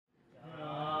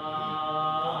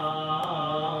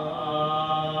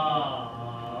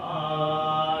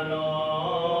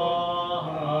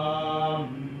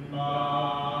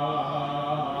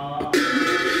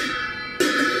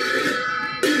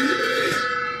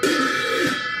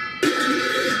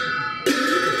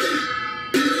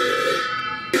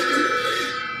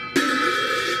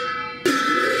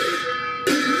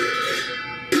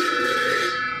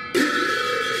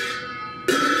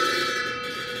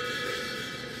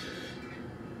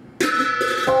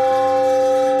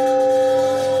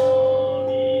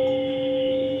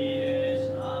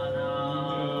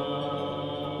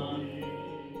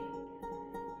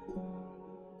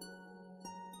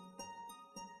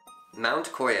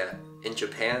Koya, in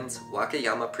Japan's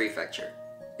Wakayama Prefecture,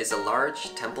 is a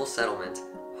large temple settlement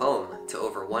home to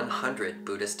over 100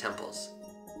 Buddhist temples.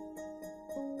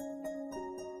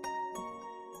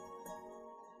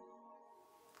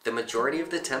 The majority of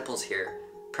the temples here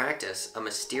practice a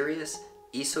mysterious,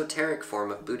 esoteric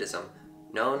form of Buddhism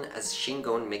known as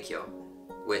Shingon Mikkyo,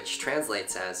 which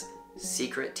translates as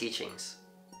secret teachings.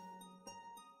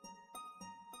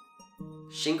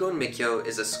 Shingon Mikkyo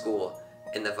is a school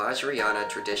in the Vajrayana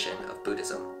tradition of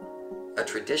Buddhism, a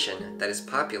tradition that is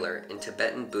popular in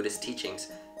Tibetan Buddhist teachings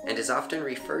and is often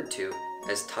referred to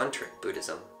as Tantric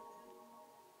Buddhism.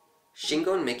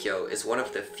 Shingon Mikkyo is one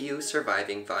of the few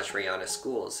surviving Vajrayana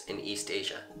schools in East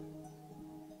Asia.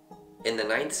 In the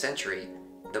 9th century,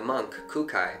 the monk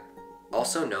Kukai,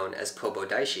 also known as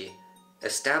Kobodaishi,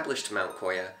 established Mount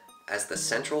Koya as the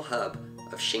central hub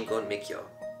of Shingon Mikkyo.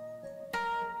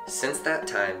 Since that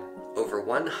time, over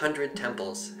 100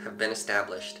 temples have been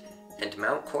established, and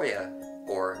Mount Koya,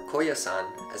 or Koyasan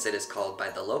as it is called by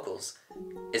the locals,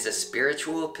 is a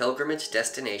spiritual pilgrimage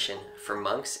destination for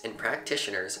monks and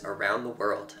practitioners around the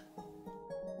world.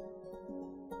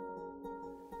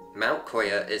 Mount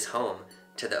Koya is home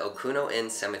to the Okuno-in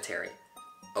Cemetery,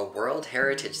 a World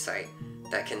Heritage Site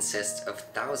that consists of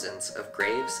thousands of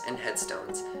graves and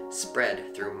headstones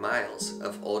spread through miles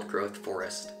of old-growth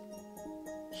forest.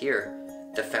 Here,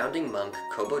 the founding monk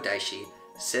Kobodaishi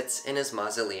sits in his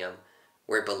mausoleum,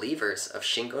 where believers of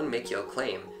Shingon Mikkyo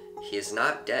claim he is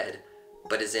not dead,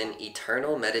 but is in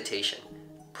eternal meditation,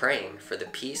 praying for the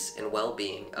peace and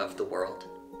well-being of the world.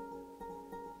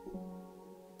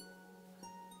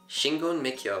 Shingon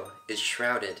Mikkyo is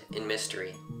shrouded in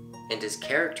mystery and is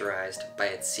characterized by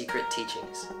its secret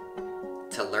teachings.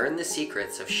 To learn the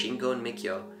secrets of Shingon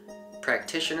Mikkyo,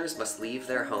 practitioners must leave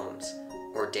their homes,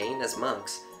 ordain as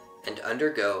monks, and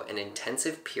undergo an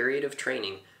intensive period of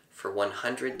training for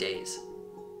 100 days.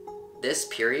 This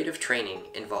period of training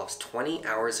involves 20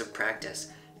 hours of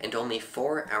practice and only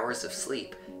 4 hours of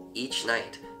sleep each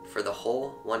night for the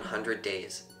whole 100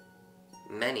 days.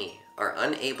 Many are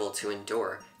unable to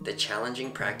endure the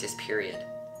challenging practice period,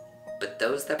 but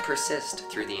those that persist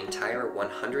through the entire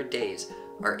 100 days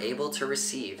are able to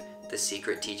receive the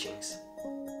secret teachings.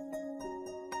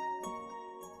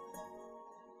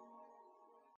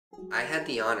 I had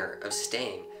the honor of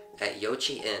staying at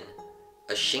Yochi-in,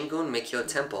 a Shingon Mikkyo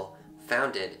temple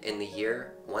founded in the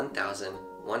year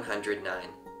 1109.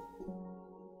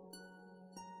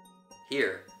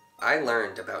 Here, I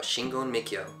learned about Shingon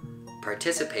Mikkyo,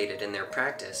 participated in their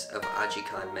practice of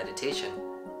Ajikan meditation,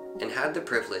 and had the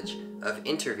privilege of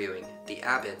interviewing the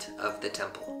abbot of the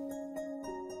temple.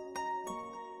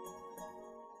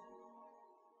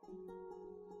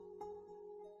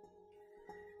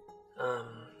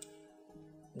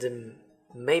 The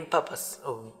main purpose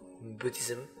of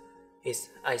Buddhism is,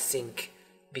 I think,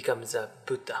 becomes a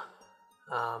Buddha.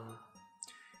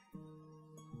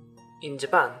 In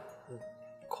Japan,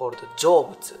 called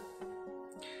Jobutsu.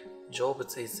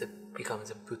 Jobutsu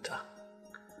becomes a Buddha.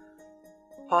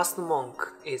 First monk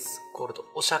is called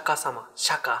Oshaka-sama,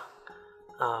 Shaka.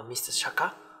 Mr.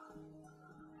 Shaka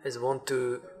is want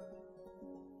to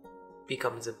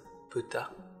become the Buddha,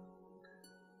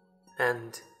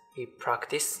 and he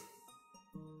practice,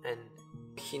 and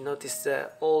he noticed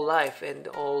that all life and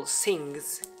all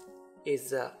things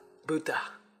is a Buddha,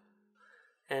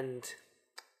 and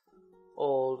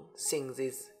all things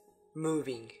is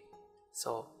moving.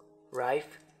 So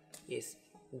life is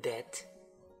dead,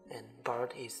 and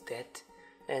bird is dead,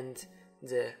 and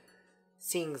the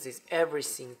things is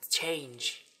everything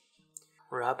change.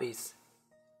 Love is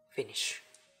finish,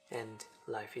 and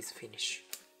life is finish,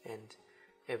 and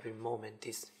every moment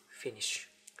is finish.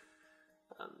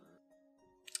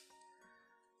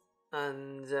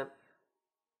 And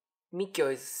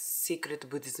Mikkyo is secret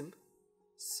Buddhism,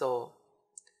 so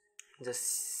the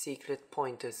secret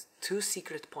point is 2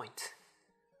 secret points.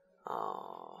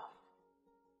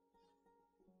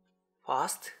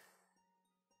 First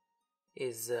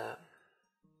is the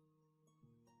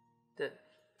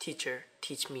teacher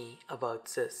teach me about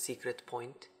the secret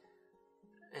point,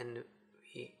 and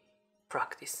we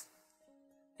practice.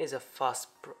 Is a first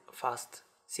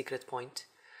secret point,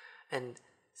 and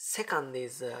second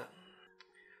is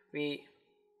we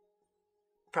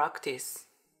practice,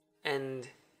 and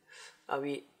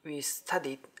we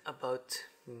studied about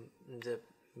the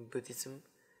Buddhism,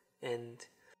 and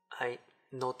I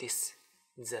notice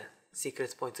the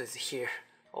secret point is here.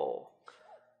 Oh,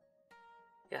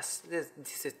 yes,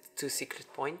 this is 2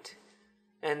 secret point,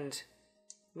 and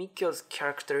Mikkyo's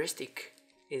characteristic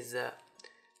is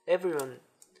everyone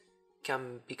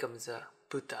can become the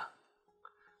Buddha.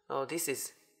 Oh, this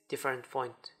is different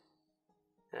point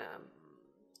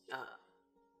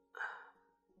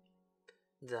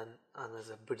than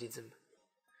another Buddhism.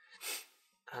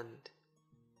 And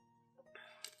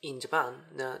in Japan,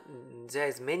 there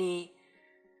is many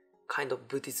kind of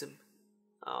Buddhism.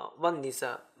 One is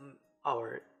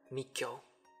our Mikkyo,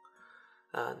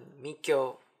 and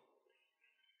Mikkyo,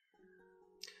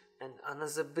 and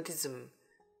another Buddhism.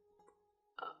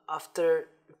 After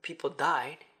people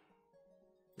died,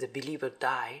 the believer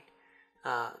died,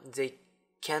 they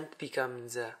can't become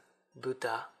the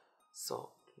Buddha, so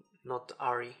not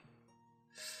Ari.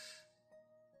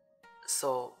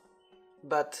 So,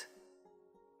 but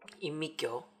in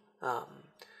Mikkyo,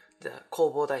 the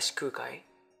Kobo Daishi Kukai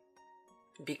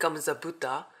becomes a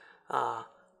Buddha,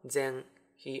 then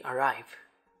he arrives.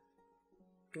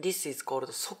 This is called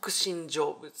Sokushin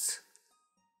Jobutsu.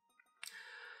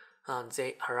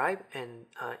 They arrive and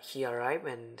he arrived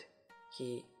and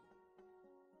he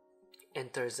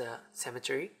enters a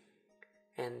cemetery,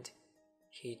 and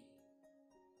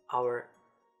our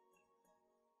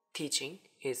teaching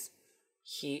is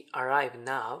he arrived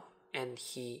now and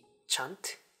he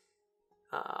chant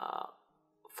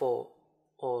for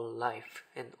all life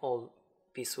and all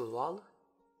peaceful world.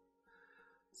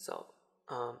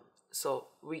 So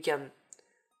we can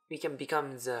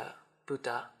become the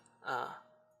Buddha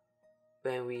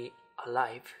when we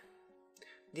alive.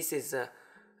 This is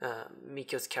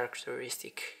Mikkyo's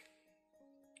characteristic.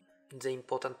 The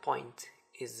important point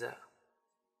is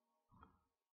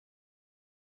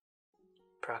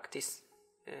practice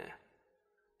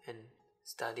and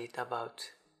studied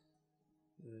about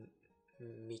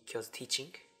Mikkyo's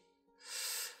teaching.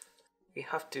 We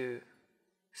have to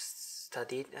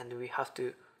study it and we have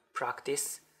to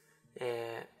practice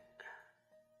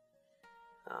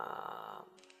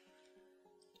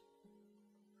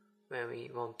when we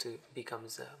want to become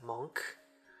the monk.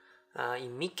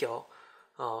 In Mikkyo,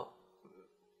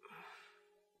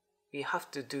 we have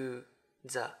to do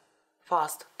the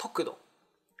first tokudo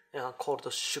called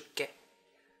shukke.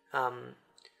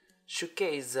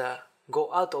 Shukke is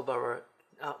go out of our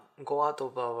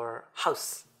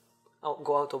house,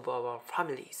 go out of our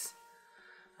families,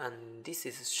 and this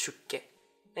is shukke.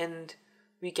 And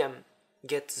we can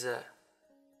get the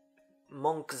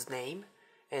monk's name,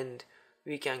 and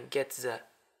we can get the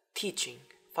teaching,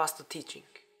 first teaching,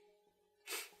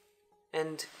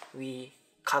 and we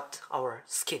cut our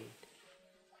skin.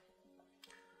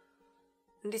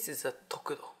 And this is a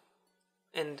tokudo,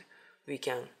 and we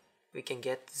can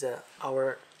get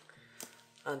our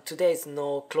today is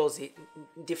no clothes,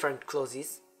 different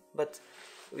clothes, but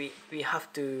we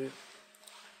have to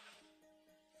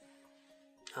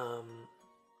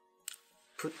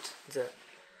put the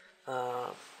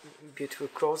beautiful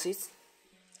clothes.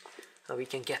 We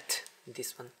can get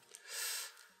this one.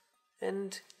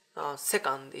 And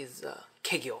second is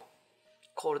kegyo,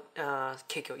 called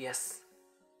kegyo, yes,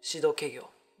 shido kegyo.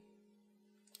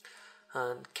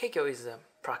 And kegyo is a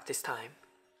practice time,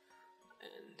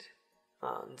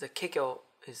 and the kegyo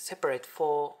is separate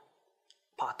for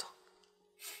part.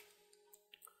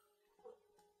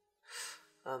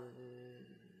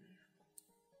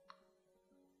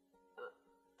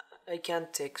 I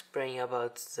can't explain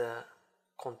about the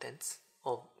contents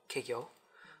of kegyo,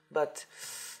 but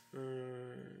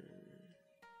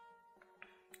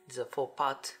the four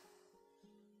part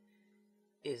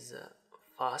is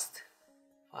first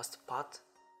part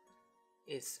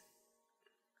is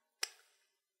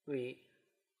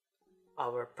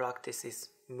our practice is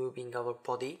moving our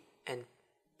body and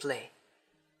play,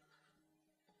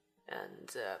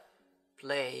 and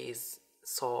play is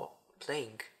so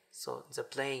the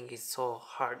playing is so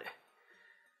hard.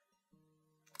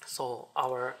 So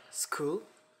our school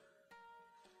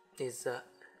is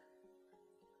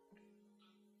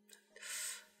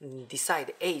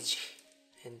decide age,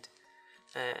 and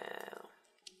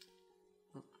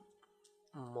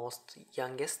most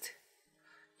youngest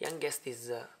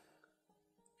is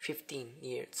 15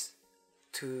 years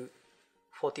to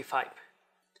 45,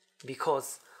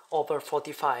 because over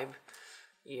 45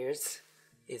 years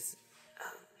is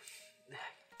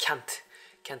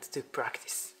can't do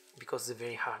practice because it's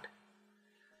very hard.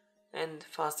 And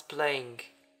first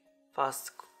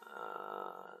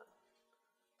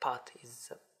part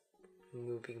is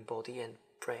moving body and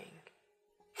praying.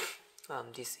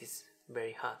 This is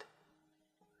very hard.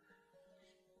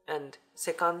 And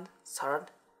second,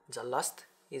 third, the last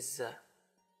is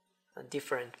a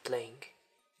different playing,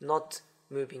 not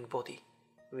moving body.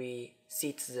 We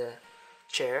sit the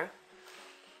chair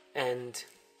and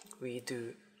we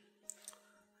do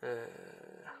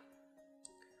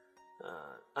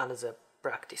another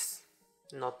practice.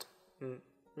 not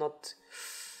not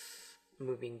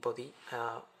moving body.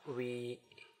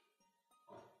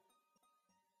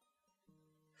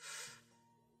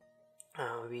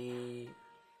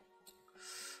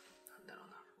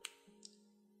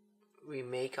 We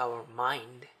make our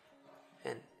mind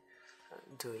and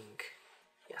doing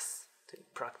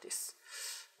practice,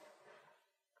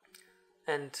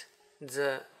 and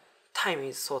the time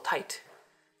is so tight.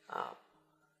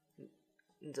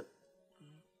 The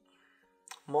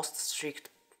most strict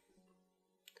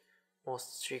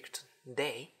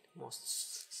day,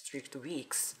 most strict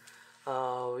weeks,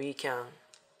 we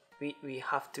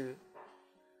have to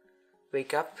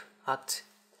wake up at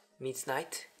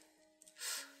midnight,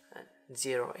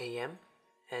 0 a.m.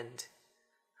 and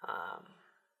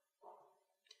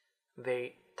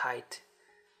very tight,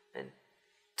 and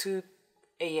 2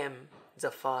 a.m.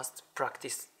 the first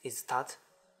practice is start,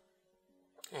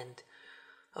 and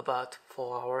about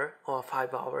 4 hours or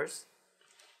 5 hours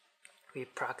we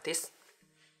practice,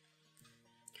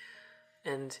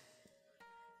 and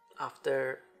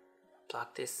after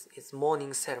practice is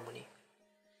morning ceremony,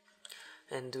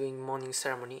 and doing morning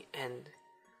ceremony and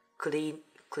clean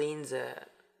the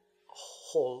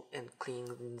hall and clean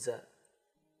the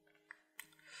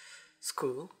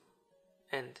school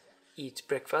and eat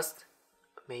breakfast,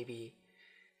 maybe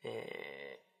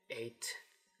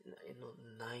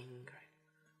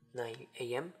 9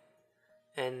 a.m.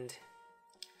 and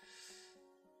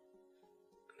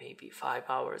maybe 5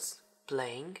 hours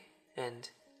playing, and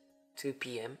 2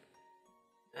 p.m.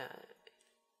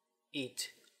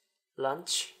 Eat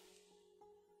lunch,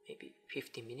 maybe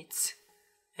 50 minutes,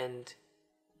 and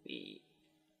we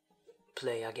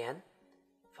play again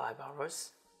 5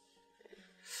 hours,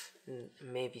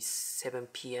 maybe 7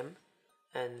 p.m.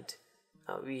 and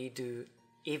we do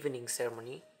evening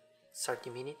ceremony 30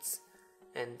 minutes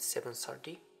and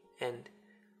 7:30, and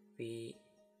we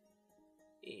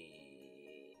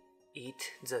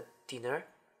eat the dinner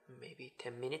maybe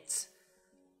 10 minutes,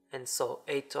 and so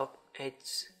 8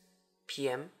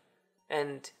 p.m.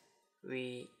 and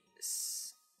we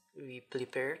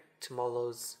prepare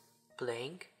tomorrow's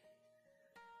playing.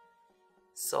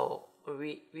 So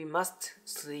we must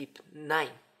sleep 9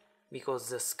 because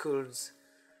the school's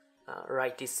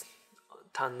light is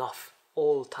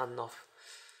all turned off.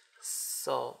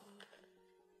 So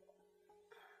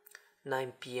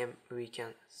 9 p.m. we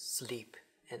can sleep,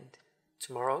 and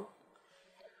tomorrow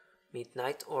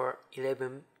midnight or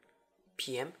 11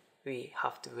 p.m. we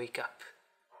have to wake up.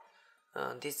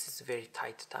 This is a very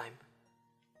tight time,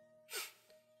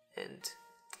 and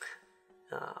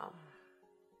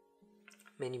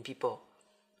many people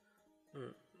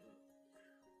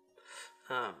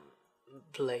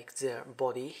break their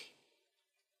body.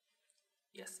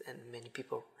 Yes, and many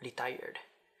people retired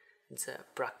the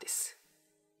practice.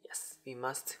 Yes, we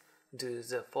must do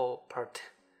the 4 part,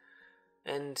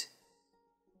 and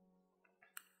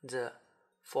the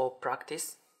 4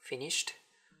 practice finished,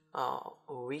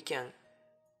 we can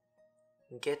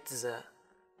get the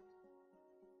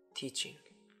teaching.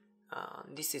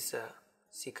 This is a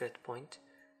secret point.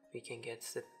 We can get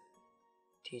the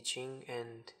teaching,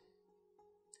 and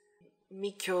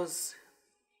Mikkyo's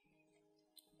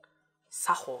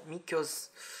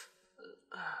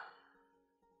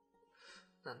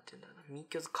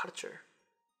Mikkyo's culture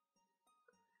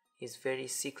is very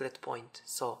secret point.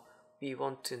 So we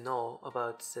want to know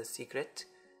about the secret,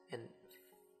 and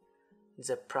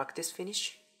the practice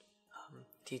finish.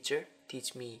 Teacher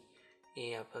teach me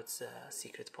about the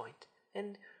secret point,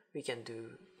 and we can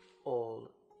do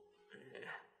all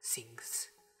things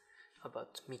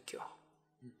about Mikkyo.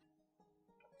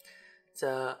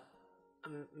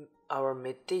 Our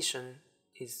meditation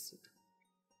is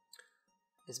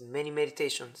many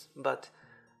meditations, but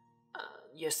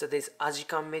yesterday's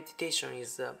Ajikan meditation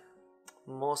is the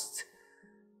most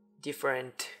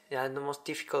different and the most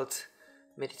difficult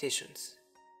meditations,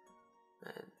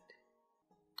 and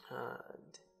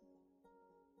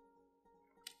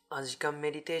Ajikan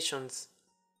meditation's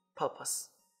purpose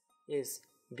is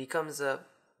becomes a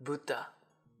Buddha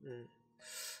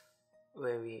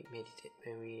when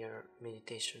we are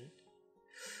meditation.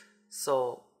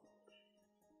 So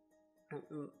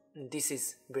this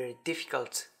is very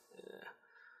difficult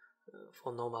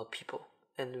for normal people,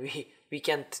 and we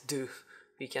can't do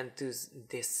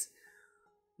this.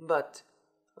 But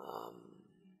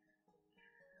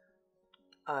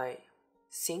I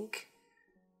think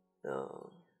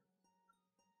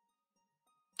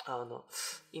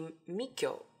in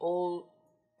Mikkyo, all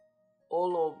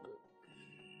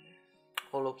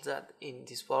of that in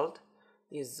this world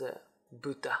is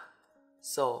Buddha.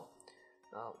 So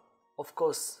of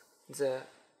course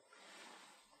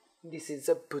this is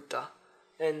a Buddha,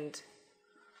 and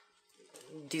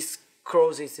this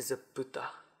clothes is a Buddha,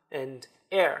 and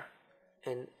air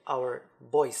and our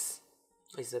voice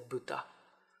is a Buddha.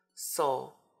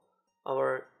 So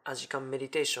our Ajikan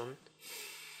meditation,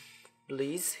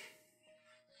 please,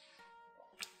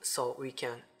 so we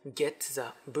can get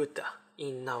the Buddha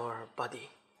in our body,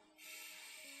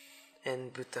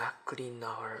 and Buddha clean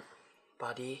our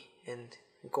body and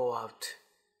go out.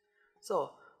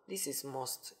 So this is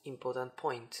most important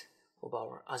point of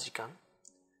our Ajikan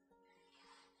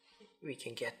we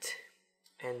can get,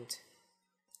 and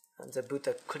the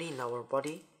Buddha clean our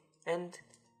body, and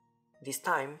this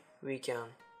time we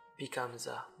can become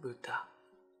the Buddha.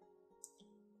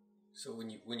 So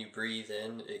when you breathe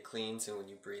in, it cleans, and when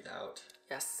you breathe out,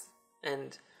 yes,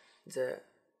 and the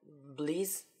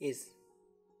breeze is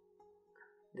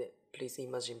please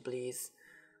imagine breeze.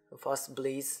 The first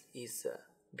breeze is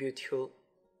beautiful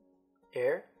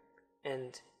air,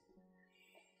 and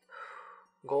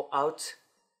go out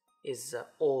is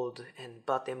old and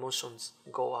bad emotions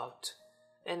go out,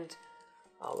 and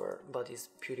our bodies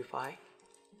purify.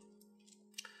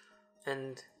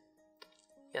 And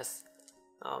yes,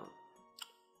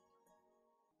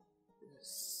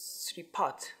 three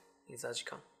part is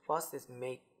Ajikan. First is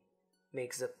make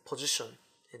the position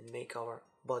and make our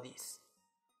bodies,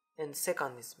 and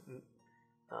second is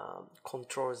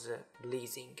control the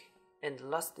breathing, and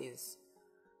last is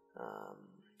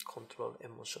control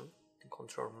emotion and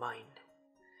control mind.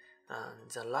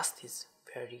 And the last is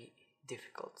very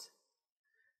difficult,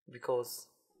 because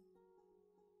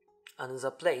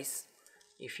another place,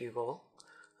 if you go,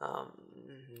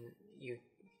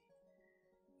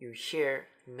 you hear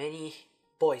many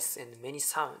voice and many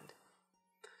sound,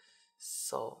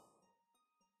 so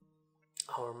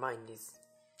our mind is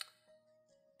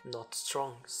not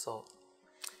strong, so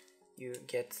you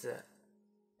get the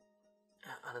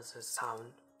another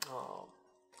sound,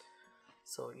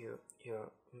 so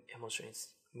your emotion is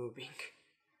moving.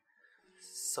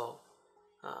 So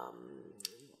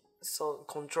so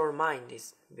control mind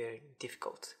is very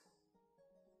difficult,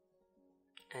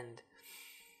 and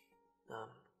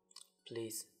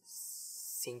please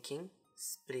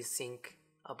think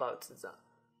about the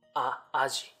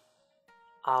aji,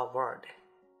 word.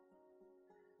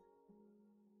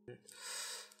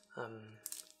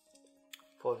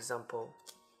 For example,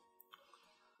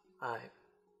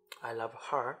 I love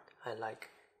her, I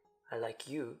like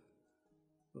you,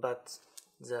 but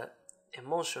the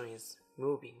emotion is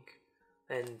moving,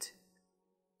 and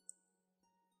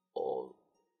all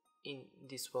in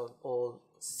this world, all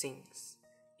things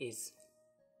is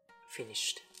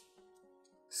finished.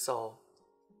 So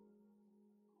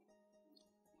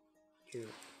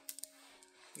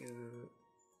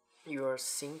your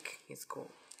think is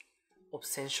called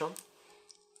obsession.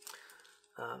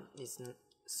 Is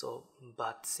so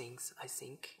bad things, I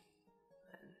think,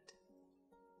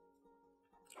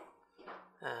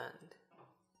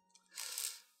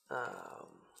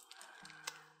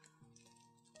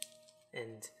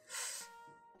 and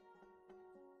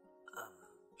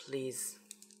please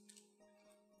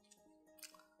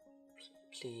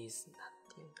it's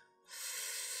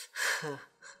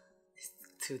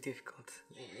too difficult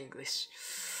in English.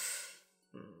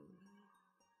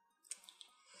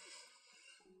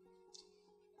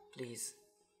 Please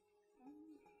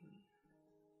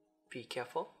be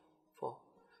careful for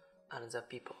another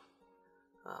people,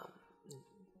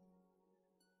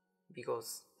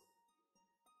 because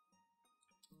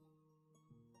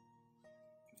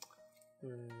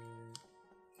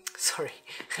sorry,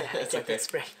 I can't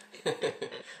explain.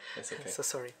 That's okay. So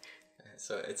sorry.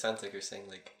 So it sounds like you're saying,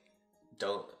 like,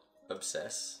 don't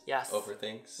obsess over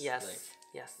things. Yes. Like,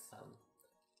 yes.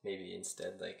 Maybe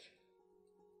instead, like,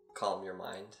 calm your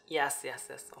mind. Yes.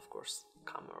 Of course,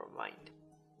 calm our mind.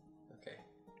 Okay,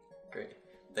 great.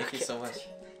 Thank you so much.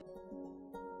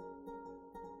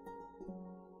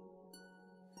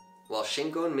 While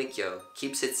Shingon Mikkyo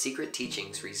keeps its secret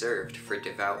teachings reserved for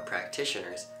devout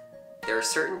practitioners, there are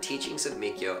certain teachings of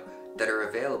Mikkyo that are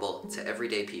available to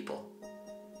everyday people.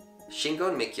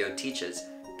 Shingon Mikkyo teaches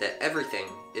that everything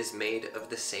is made of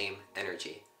the same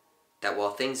energy, that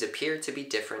while things appear to be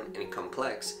different and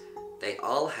complex, they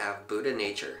all have Buddha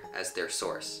nature as their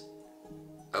source.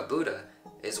 A Buddha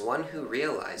is one who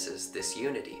realizes this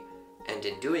unity, and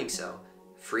in doing so,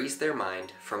 frees their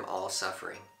mind from all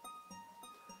suffering.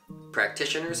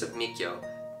 Practitioners of Mikkyo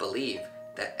believe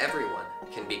that everyone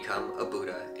can become a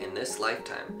Buddha in this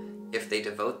lifetime if they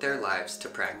devote their lives to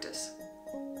practice.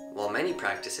 While many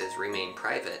practices remain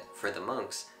private for the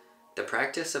monks, The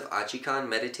practice of Ajikan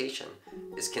meditation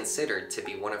is considered to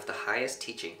be one of the highest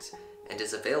teachings and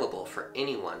is available for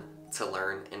anyone to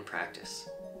learn and practice.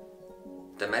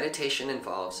 The meditation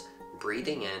involves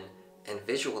breathing in and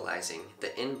visualizing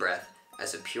the in-breath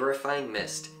as a purifying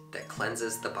mist that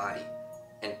cleanses the body,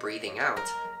 and breathing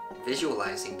out,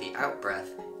 visualizing the out-breath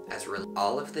as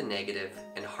all of the negative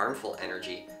and harmful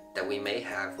energy that we may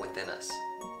have within us.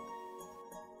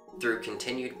 Through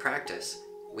continued practice,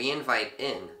 we invite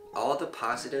in all the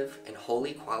positive and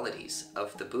holy qualities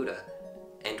of the Buddha,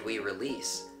 and we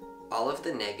release all of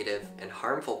the negative and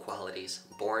harmful qualities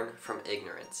born from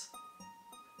ignorance.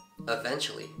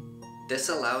 Eventually, this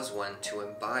allows one to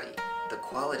embody the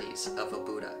qualities of a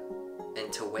Buddha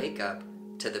and to wake up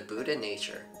to the Buddha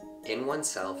nature in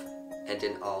oneself and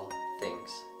in all things.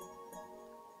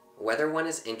 Whether one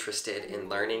is interested in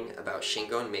learning about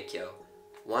Shingon Mikkyo,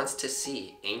 wants to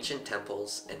see ancient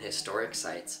temples and historic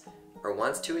sites, or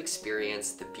wants to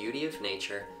experience the beauty of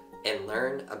nature and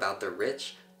learn about the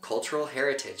rich cultural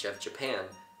heritage of Japan,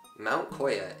 Mount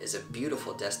Koya is a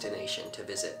beautiful destination to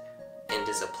visit and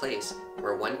is a place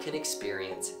where one can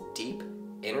experience deep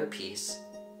inner peace,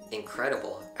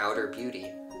 incredible outer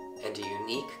beauty, and a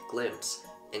unique glimpse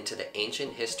into the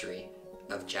ancient history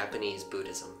of Japanese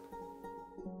Buddhism.